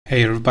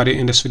Hey everybody,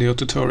 in this video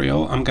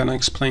tutorial I'm gonna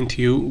explain to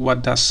you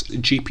what does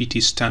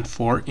GPT stand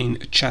for in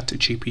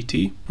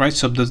ChatGPT, right?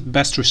 So the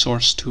best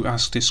resource to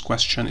ask this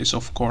question is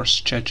of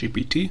course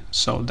ChatGPT,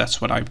 so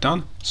that's what I've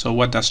done. So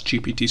what does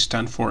GPT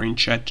stand for in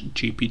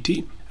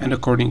ChatGPT? And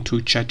according to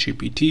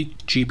ChatGPT,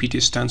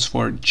 GPT stands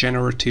for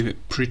Generative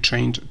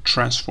Pre-trained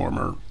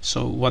Transformer.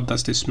 So what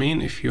does this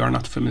mean if you are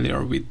not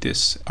familiar with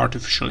this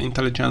artificial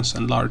intelligence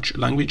and large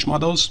language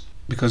models?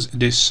 Because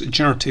this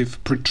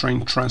generative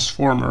pre-trained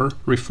transformer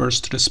refers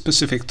to the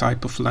specific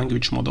type of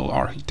language model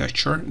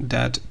architecture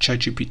that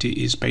ChatGPT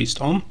is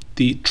based on.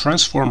 The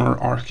transformer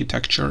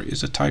architecture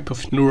is a type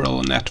of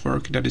neural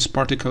network that is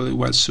particularly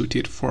well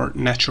suited for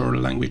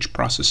natural language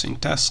processing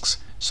tasks,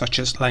 such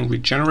as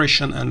language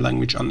generation and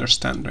language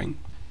understanding.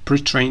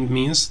 Pre-trained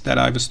means that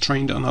I was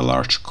trained on a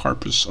large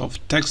corpus of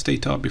text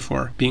data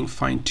before being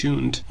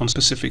fine-tuned on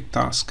specific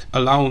tasks,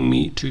 allowing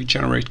me to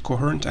generate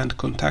coherent and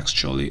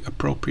contextually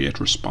appropriate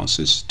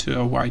responses to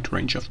a wide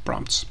range of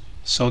prompts.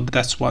 So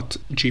that's what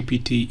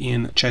GPT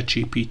in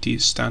ChatGPT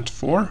stands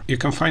for. You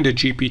can find a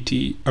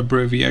GPT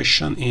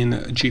abbreviation in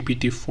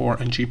GPT-4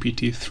 and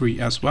GPT-3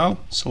 as well.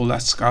 So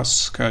let's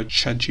ask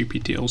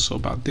ChatGPT also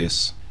about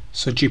this.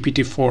 So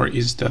GPT-4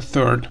 is the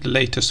third,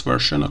 latest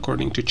version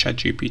according to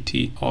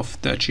ChatGPT of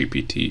the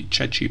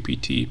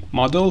ChatGPT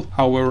model.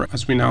 However,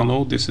 as we now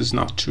know, this is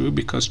not true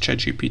because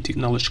ChatGPT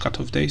knowledge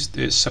cutoff date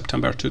is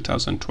September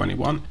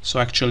 2021.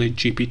 So actually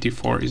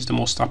GPT-4 is the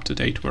most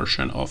up-to-date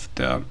version of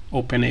the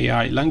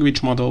OpenAI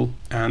language model,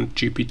 and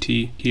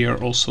GPT here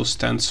also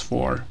stands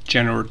for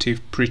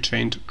Generative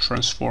Pre-trained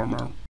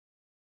Transformer.